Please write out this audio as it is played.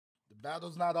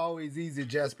Battle's not always easy,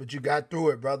 Jess, but you got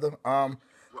through it, brother.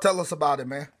 Tell us about it,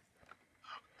 man.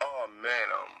 Oh man,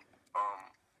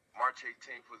 March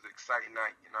 18th was an exciting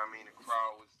night. You know what I mean? The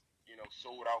crowd was,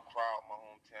 sold out crowd in my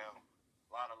hometown.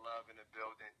 A lot of love in the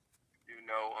building.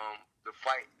 The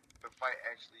fight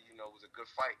actually, was a good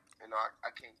fight.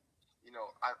 I can't,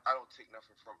 I don't take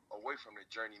nothing away from the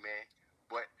Journeyman.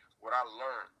 But what I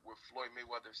learned, what Floyd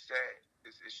Mayweather said,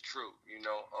 is true.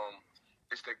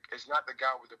 It's not the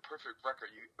guy with the perfect record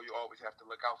you always have to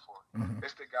look out for. Mm-hmm.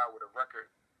 It's the guy with a record,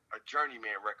 a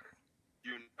Journeyman record.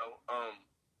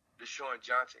 Dashon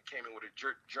Johnson came in with a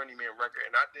Journeyman record,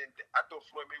 and I thought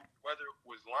Floyd Mayweather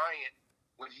was lying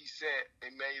when he said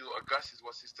Emmanuel Augustus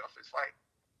was his toughest fight.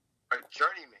 A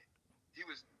Journeyman. He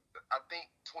was, I think,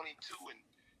 22 and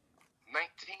 19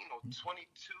 or 22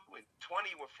 and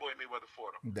 20 when Floyd Mayweather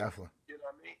fought him. Definitely. You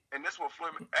know what I mean? And this one,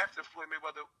 after Floyd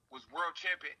Mayweather was world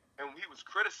champion, and he was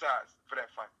criticized for that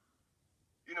fight.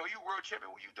 You world champion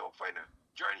when you don't fight a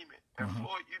Journeyman. And mm-hmm.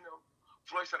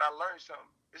 Floyd said, I learned something.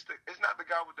 It's not the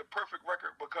guy with the perfect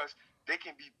record because they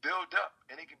can be built up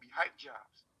and they can be hype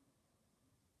jobs.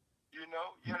 You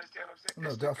understand what I'm saying?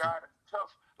 No, it's definitely. The guy that's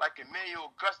tough, like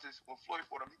Emmanuel Augustus when Floyd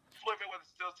fought him. Floyd Mayweather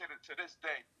still said it to this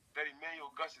day that Emmanuel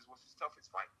Augustus was his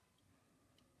toughest fight.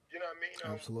 You know what I mean?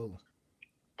 Absolutely.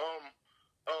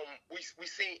 We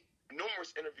seen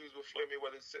numerous interviews with Floyd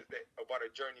Mayweather says that about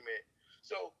a Journeyman.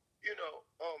 So,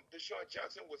 Dashon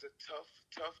Johnson was a tough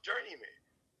Journeyman.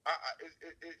 I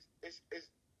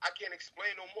can't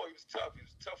explain no more. He was tough. He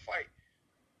was a tough fight.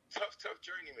 Tough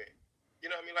Journeyman.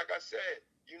 You know what I mean? Like I said,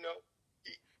 he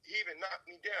even knocked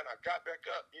me down. I got back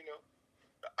up,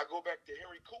 I go back to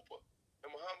Henry Cooper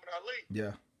and Muhammad Ali.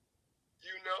 Yeah.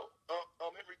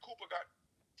 Henry Cooper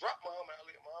dropped Muhammad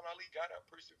Ali. Muhammad Ali got up,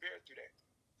 persevered through that.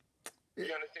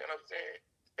 You understand what I'm saying?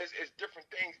 It's different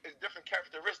things. It's different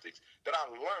characteristics that I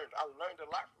learned. I learned a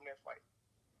lot from that fight.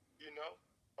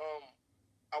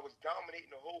 I was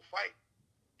dominating the whole fight.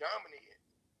 Dominating.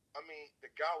 I mean, the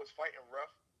guy was fighting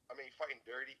rough. Fighting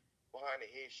dirty, behind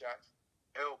the head shots,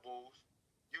 elbows,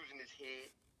 using his head.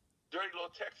 Dirty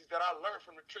little tactics that I learned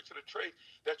from the tricks of the trade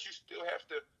that you still have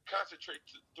to concentrate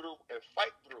through and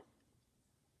fight through.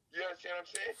 You understand what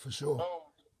I'm saying? For sure.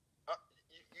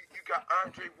 You got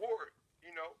Andre Ward,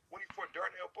 when he fought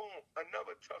Darnell Boone,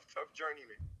 another tough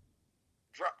Journeyman.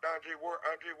 Dropped Andre Ward.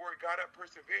 Andre Ward got up,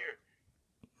 persevered,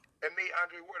 and made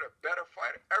Andre Ward a better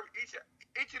fighter. Each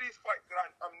of these fights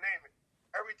that I'm naming,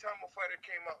 every time a fighter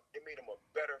came out, it made him a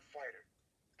better fighter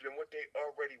than what they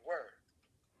already were.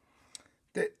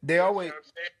 They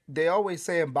always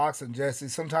say in boxing, Jesse,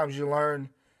 sometimes you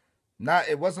learn,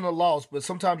 it wasn't a loss, but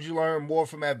sometimes you learn more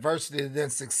from adversity than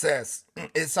success.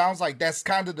 It sounds like that's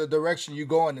kind of the direction you're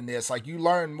going in this. Like you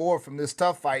learn more from this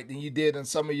tough fight than you did in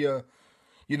some of your,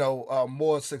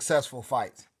 more successful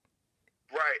fights.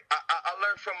 Right.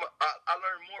 I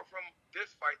learned more from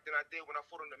this fight than I did when I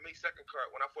fought on the May 2nd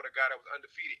card, when I fought a guy that was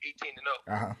undefeated, 18-0.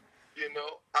 Uh-huh.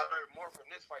 I learned more from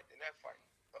this fight than that fight.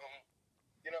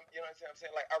 You know what I'm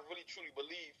saying? Like, I really, truly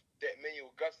believe that Emmanuel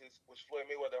Augustus was Floyd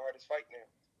Mayweather's hardest fight now.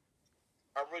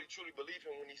 I really, truly believe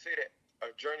him when he say that.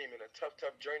 A Journeyman, a tough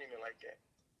Journeyman like that.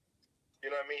 You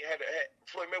know what I mean?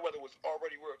 Floyd Mayweather was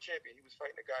already world champion. He was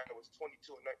fighting a guy that was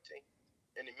 22 and 19.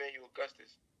 And Emmanuel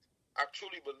Augustus. I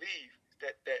truly believe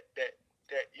that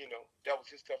was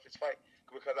his toughest fight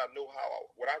because I know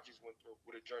what I just went through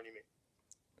with a Journeyman.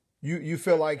 You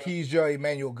feel like he's your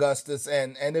Emmanuel Augustus,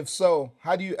 and if so,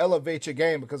 how do you elevate your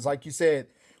game? Because like you said,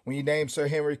 when you name Sir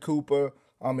Henry Cooper,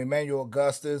 Emmanuel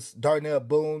Augustus, Darnell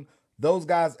Boone, those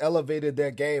guys elevated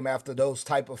their game after those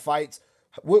type of fights.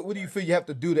 What do you feel you have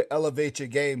to do to elevate your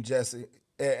game, Jesse?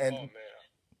 Oh man,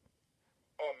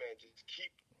 just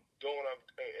keep doing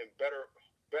and better,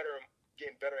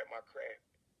 getting better at my craft.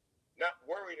 Not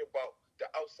worried about the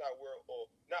outside world, or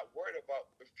not worried about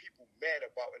if people mad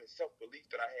about and the self-belief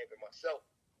that I have in myself.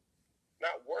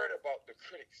 Not worried about the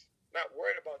critics. Not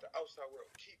worried about the outside world.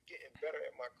 Keep getting better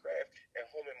at my craft and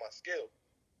honing my skill.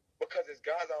 Because there's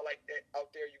guys out like that out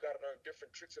there, you gotta learn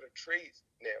different tricks of the trades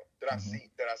now that I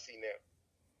see now.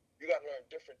 You gotta learn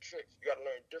different tricks. You gotta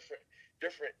learn different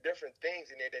things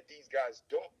in there that these guys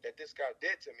don't, that this guy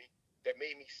did to me, that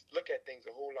made me look at things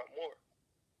a whole lot more.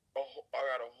 I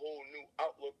got a whole new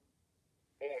outlook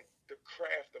on the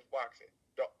craft of boxing,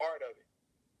 the art of it,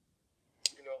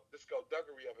 the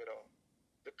skullduggery of it all,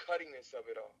 the cuttingness of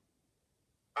it all.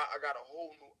 I got a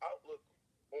whole new outlook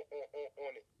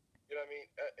on it. You know what I mean?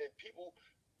 And people,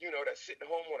 that sitting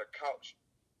home on a couch,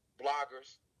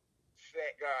 bloggers,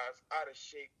 fat guys, out of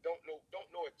shape, don't know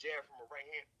a jab from a right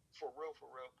hand, for real.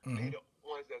 Mm-hmm. They the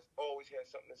ones that's always had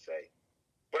something to say.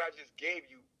 But I just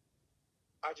gave you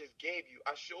I just gave you.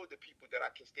 I showed the people that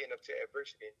I can stand up to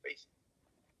adversity and face it.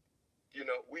 You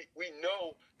know, we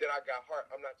know that I got heart.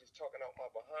 I'm not just talking out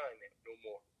my behind no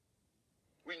more.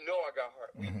 We know I got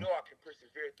heart. We know I can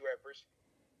persevere through adversity.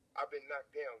 I've been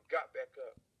knocked down, got back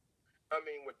up. I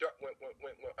mean, when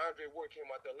Andre Ward came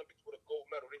out the Olympics with a gold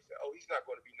medal, they said, "Oh, he's not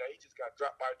going to be now. He just got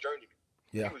dropped by Journeyman."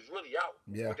 Yeah. He was really out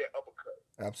with that uppercut.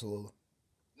 Absolutely.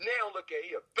 Now look at,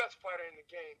 he a best fighter in the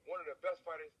game, one of the best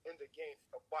fighters in the game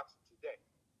of boxing today.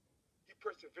 He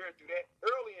persevered through that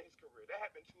early in his career. That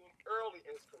happened to him early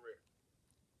in his career.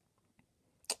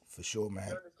 For sure, man.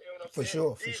 You understand what I'm for saying?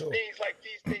 Sure, for sure.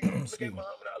 These things. Look at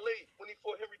Muhammad Ali when he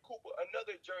fought Henry Cooper,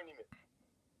 another journeyman.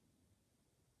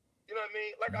 You know what I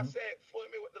mean? Like I said,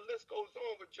 Floyd Mayweather, the list goes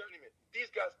on with Journeyman.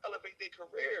 These guys elevate their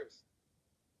careers.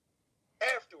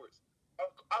 Afterwards,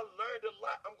 I learned a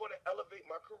lot. I'm going to elevate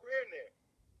my career now.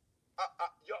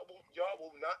 Y'all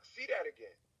will not see that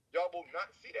again. Y'all will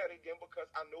not see that again because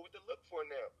I know what to look for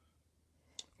now.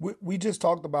 We just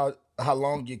talked about how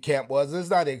long your camp was. It's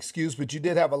not an excuse, but you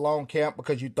did have a long camp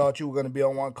because you thought you were going to be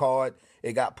on one card.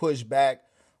 It got pushed back.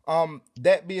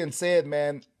 That being said,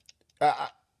 man,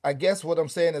 I guess what I'm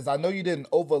saying is I know you didn't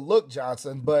overlook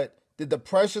Johnson, but did the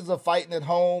pressures of fighting at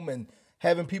home and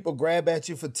having people grab at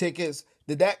you for tickets,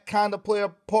 did that kind of play a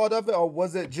part of it, or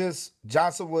was it just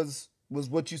Johnson was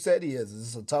what you said he is?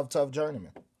 This is a tough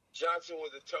journeyman. Johnson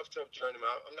was a tough journeyman.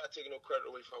 I'm not taking no credit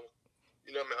away from him.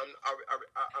 You know what I mean?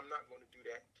 I'm not going to do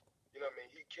that. You know what I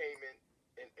mean? He came in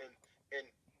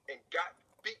and got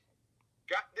beat.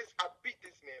 I beat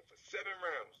this man for 7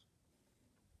 rounds.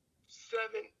 7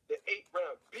 to 8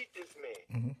 rounds. Beat this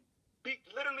man.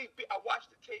 Literally beat. I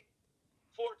watched the tape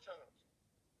 4 times.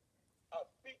 I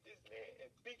beat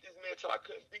this man till I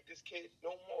couldn't beat this kid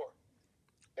no more.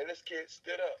 And this kid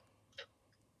stood up.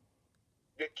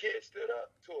 The kid stood up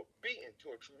to a beating,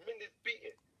 to a tremendous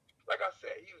beating. Like I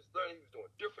said, he was learning, he was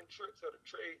doing different tricks of the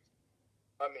trades.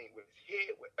 I mean, with his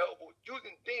head, with elbows,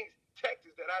 using things,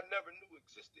 tactics that I never knew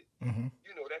existed.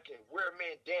 You know, that can wear a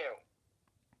man down.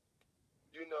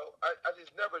 You know, I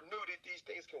just never knew that these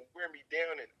things can wear me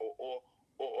down or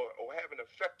have an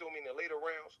effect on me in the later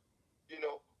rounds. You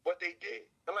know, but they did.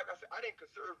 And like I said, I didn't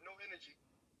conserve no energy.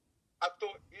 I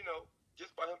thought, you know,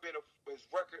 just by him being his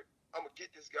record, I'm going to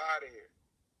get this guy out of here.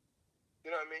 You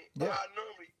know what I mean? Yeah. I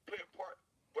normally play a part,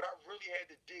 but I really had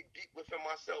to dig deep within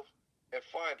myself and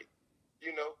find it,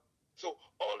 you know? So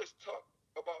all this talk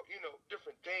about, you know,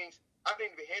 different things, I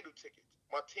didn't even handle tickets.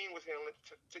 My team was handling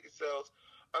ticket sales.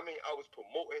 I mean, I was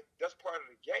promoting. That's part of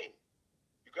the game.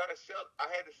 You got to sell. I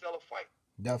had to sell a fight.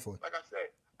 Definitely. Like I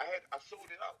said, I sold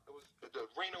it out. The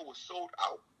arena was sold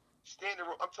out. Standing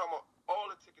room, I'm talking about all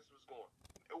the tickets was gone.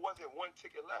 It wasn't one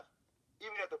ticket left,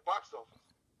 even at the box office.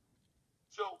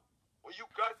 So when you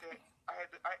got that, I had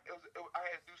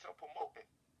to do some promoting.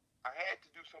 I had to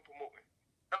do some promoting.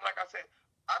 And like I said,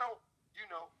 I don't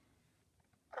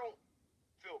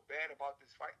feel bad about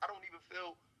this fight. I don't even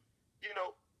feel, you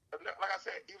know, like I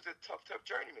said, he was a tough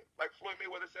journeyman. Like Floyd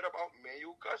Mayweather said about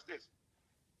Emmanuel Augustus.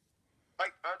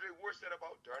 Like Andre Ward said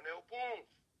about Darnell Boone.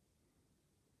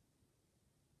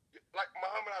 Like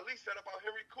Muhammad Ali said about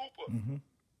Henry Cooper.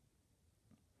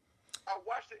 I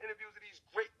watched the interviews of these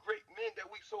great men that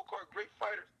we so-called great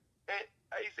fighters, and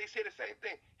they say the same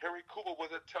thing. Henry Cooper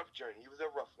was a tough journey. He was a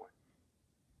rough one.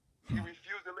 He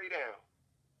refused to lay down.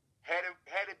 Had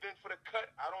it been for the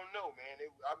cut, I don't know, man.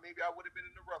 Maybe I would have been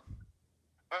in the rough one.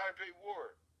 Andre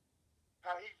Ward,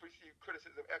 how he received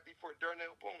criticism after he fought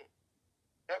Darnell Boone.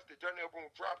 After Darnell Boone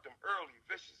dropped him early,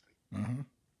 viciously.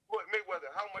 Floyd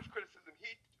Mayweather, how much criticism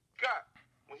he got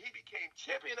when he became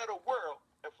champion of the world,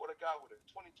 and for the guy with a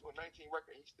 22-19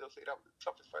 record, he still say that was the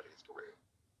toughest fight of his career.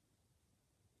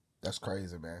 That's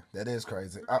crazy, man. That is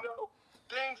crazy. You know,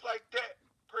 things like that,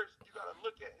 you got to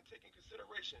look at and take in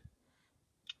consideration.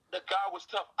 The guy was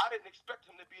tough. I didn't expect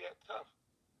him to be that tough.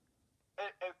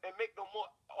 And make no more,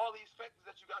 all these factors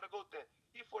that you got to go through.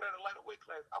 He fought at a lighter weight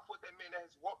class. I fought that man that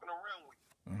is walking around with you.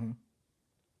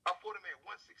 I fought him at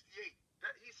 168.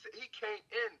 He came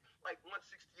in like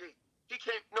 168. He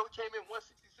came in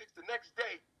 166 the next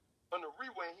day on the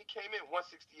reweigh. He came in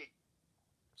 168.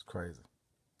 It's crazy.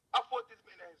 I fought this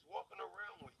man that is walking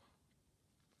around with you.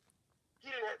 He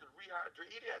didn't have to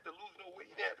rehydrate. He didn't have to lose no weight.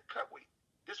 He didn't have to cut weight.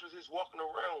 This was his walking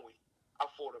around weight. I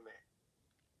fought him at.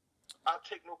 I'll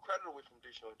take no credit away from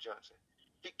Dashon Johnson.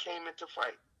 He came in to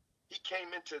fight. He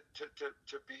came in to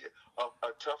be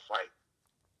a tough fight.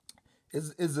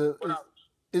 Is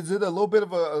it a little bit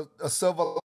of a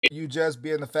silver you just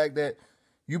being the fact that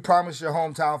you promised your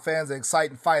hometown fans an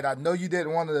exciting fight? I know you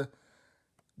didn't want to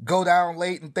go down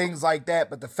late and things like that.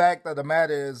 But the fact of the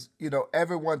matter is,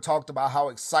 everyone talked about how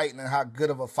exciting and how good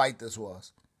of a fight this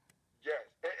was. Yes,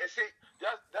 and see,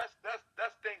 that's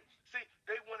thing. See,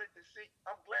 they wanted to see.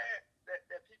 I'm glad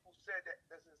that people said that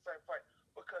this is the same fight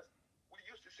because we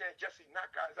used to saying Jesse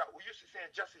knock guys out. We used to saying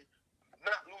Jesse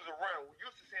not lose a round. We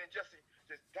used to saying Jesse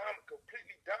just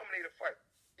completely dominate a fight.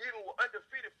 Even with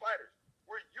undefeated fighters,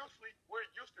 we're used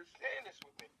to saying this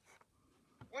with me.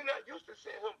 We're not used to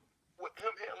seeing him with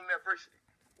him handling adversity.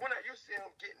 We're not used to seeing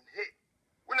him getting hit.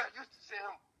 We're not used to seeing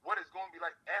him what it's going to be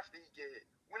like after he get hit.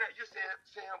 We're not used to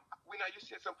seeing him. We're not used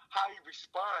to seeing how he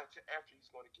responds to after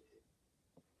he's going to get hit.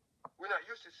 We're not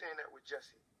used to seeing that with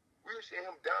Jesse. We're used to seeing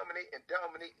him dominate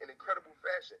in incredible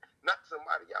fashion, knock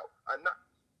somebody out, a knockdown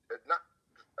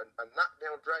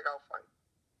drag out fight.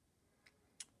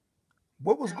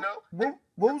 What was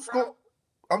going?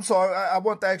 I'm sorry, I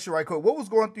want to ask you right quick. What was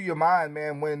going through your mind,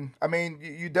 man? When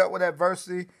you dealt with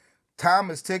adversity, time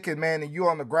is ticking, man, and you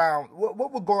on the ground. What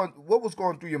was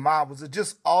going through your mind? Was it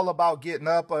just all about getting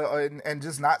up and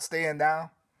just not staying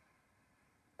down?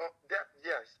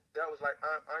 Yes, that was like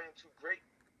I am too great.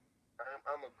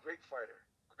 I'm a great fighter.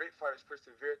 Great fighters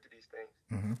persevere through these things.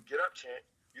 Mm-hmm. Get up, champ.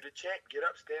 You the champ. Get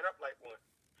up. Stand up like one.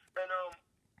 And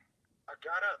I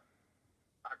got up.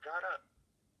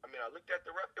 I looked at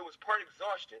the ref. It was part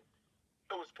exhaustion.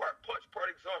 It was part punch,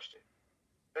 part exhaustion.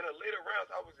 In the later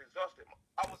rounds, I was exhausted.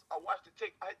 I watched the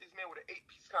tape. I hit this man with an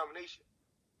 8-piece combination,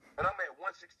 and I'm at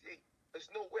 168.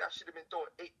 There's no way I should have been throwing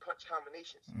 8 punch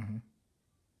combinations. Mm-hmm.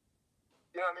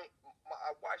 You know what I mean?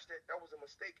 I watched that. That was a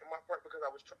mistake in my part because I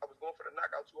was going for the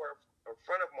knockout too hard in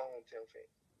front of my hometown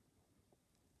fans.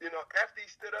 After he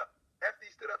stood up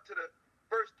to the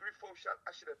first 3-4 shots,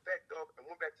 I should have backed off and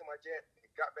went back to my jab and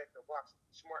got back to boxing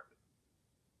smartly.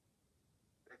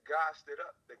 The guy stood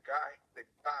up. The guy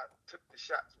took the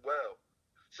shots well.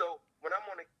 So when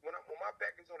my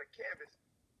back is on the canvas,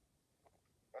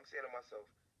 I'm saying to myself,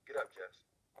 "Get up, Jess.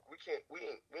 We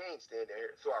ain't standing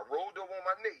here." So I rolled over on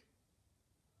my knee.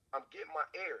 I'm getting my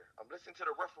air. I'm listening to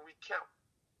the referee count.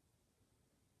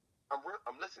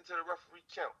 I'm listening to the referee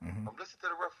count. Mm-hmm. I'm listening to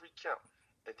the referee count,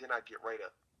 and then I get right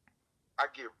up. I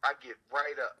get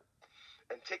right up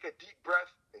and take a deep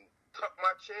breath and tuck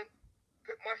my chin,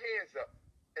 put my hands up,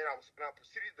 and I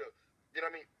proceeded to,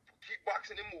 keep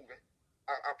boxing and moving.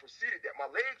 I proceeded that. My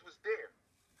legs was there.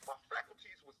 My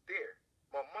faculties was there.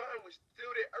 My mind was still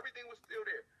there. Everything was still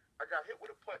there. I got hit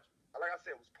with a punch. Like I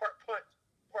said, it was part punch,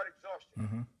 part exhaustion.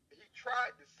 Mm-hmm. He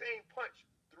tried the same punch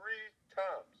 3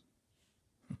 times.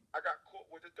 I got caught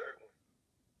with the third one.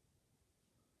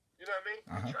 You know what I mean?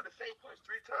 Uh-huh. He tried the same punch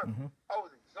 3 times. Mm-hmm. I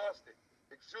was exhausted,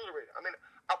 exhilarated.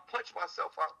 I punched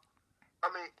myself out.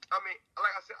 Like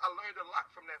I said, I learned a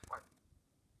lot from that fight.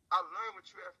 I learned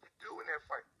what you have to do in that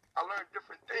fight. I learned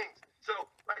different things. So,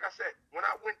 like I said, when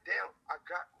I went down, I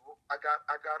got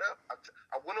up.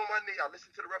 I went on my knee. I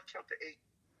listened to the ref count to 8.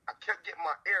 I kept getting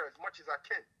my air as much as I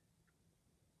can.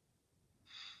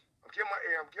 I'm getting my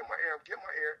air,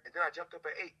 and then I jumped up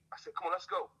at 8. I said, "Come on, let's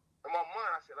go." In my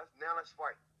mind, I said, let's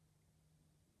fight.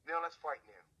 Let's fight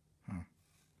now.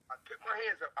 I put my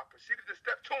hands up. I proceeded to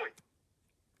step to him.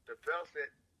 The bell said,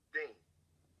 "Ding."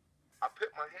 I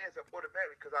put my hands up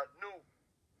automatically because I knew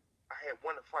I had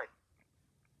won the fight.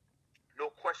 No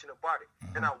question about it.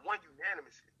 Mm-hmm. And I won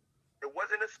unanimously. It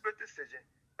wasn't a split decision.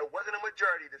 It wasn't a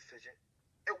majority decision.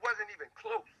 It wasn't even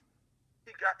close.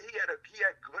 He had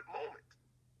good moments.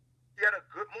 He had a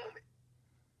good moment.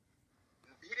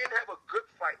 He didn't have a good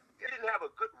fight. He didn't have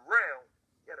a good round.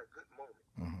 He had a good moment.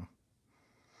 Mm-hmm.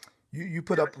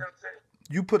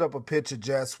 You put up a picture,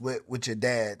 Jess, with your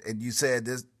dad, and you said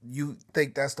this. You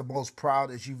think that's the most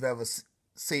proudest you've ever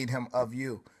seen him of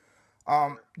you.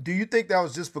 Do you think that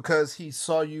was just because he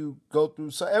saw you go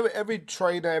through? So every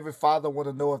trainer, every father want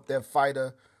to know if their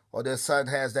fighter or their son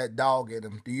has that dog in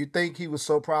him. Do you think he was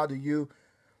so proud of you,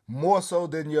 more so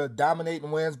than your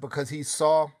dominating wins, because he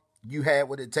saw you had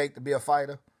what it take to be a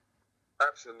fighter?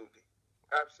 Absolutely.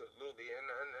 And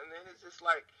it's just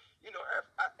like,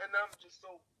 and I'm just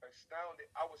so astounded.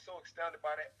 I was so astounded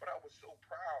by that, but I was so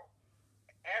proud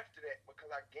after that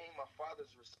because I gained my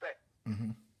father's respect.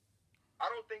 Mm-hmm. I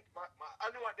don't think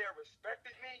I knew my dad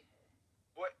respected me,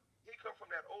 but he come from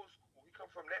that old school. He come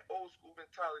from that old school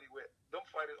mentality where them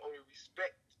fighters only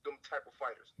respect them type of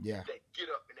fighters. Yeah. That get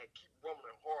up and that keep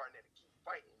rumbling hard and that keep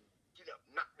fighting. Get up,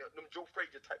 knock them Joe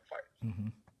Frazier type fighters.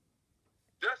 Mm-hmm.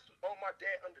 That's all my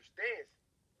dad understands.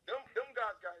 Them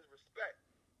guys got his respect.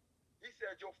 He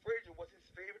said Joe Frazier was his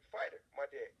favorite fighter, my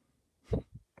dad.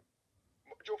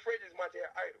 Joe Frazier is my dad's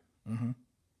idol. Mm-hmm.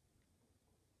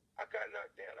 I got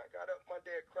knocked down. I got up. My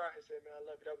dad cried and said, "Man, I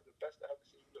love you. That was the best I ever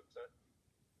seen you look, son."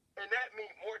 And that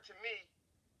means more to me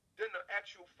than the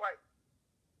actual fight.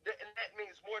 And that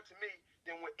means more to me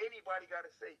than what anybody got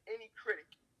to say, any critic,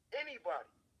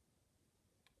 anybody.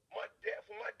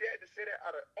 For my dad to say that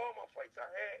out of all my fights I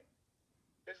had,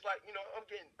 it's like, you know, I'm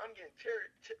getting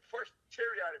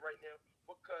teary-eyed right now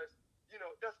because, you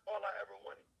know, that's all I ever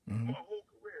wanted. Mm-hmm. My whole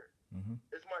career. Mm-hmm.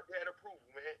 It's my dad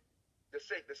approval, man. To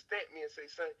stamp me and say,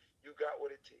 son, you got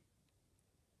what it takes.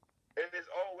 And it's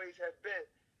always have been,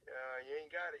 you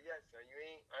ain't got it yet, son.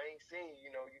 I ain't seen you,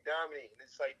 you know, you dominating.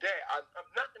 It's like that. I'm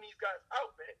knocking these guys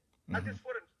out, man. Mm-hmm. I just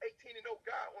fought an 18-0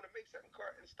 guy on a May 2nd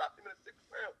card and stopped him in the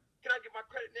 6th round. Can I get my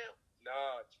credit now?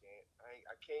 Nah, champ.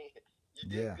 I can't. You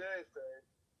did good, son.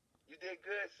 You did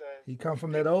good, son. He come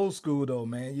from that old school, though,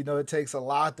 man. You know, it takes a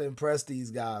lot to impress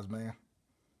these guys, man.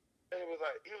 And he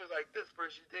was like, this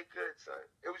first, you did good, son.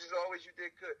 It was just always you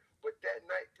did good. But that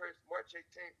night, first, March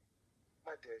 18th,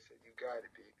 my dad said, you got it,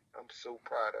 baby. I'm so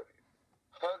proud of you.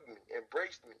 Hugged me,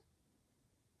 embraced me,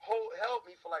 held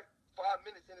me for like 5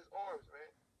 minutes in his arms,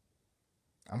 man.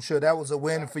 I'm sure that was a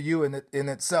win for you in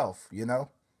itself, you know?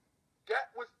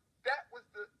 That was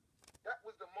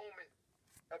the moment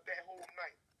of that whole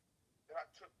night that I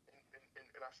took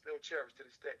and I still cherish to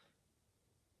this day.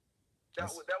 That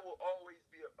will always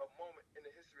be a moment in the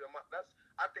history of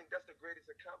I think that's the greatest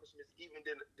accomplishment even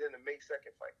than the May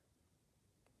 2nd fight.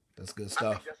 That's good stuff.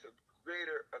 I think that's a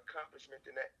greater accomplishment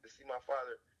than that, to see my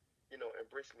father, you know,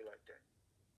 embrace me like that.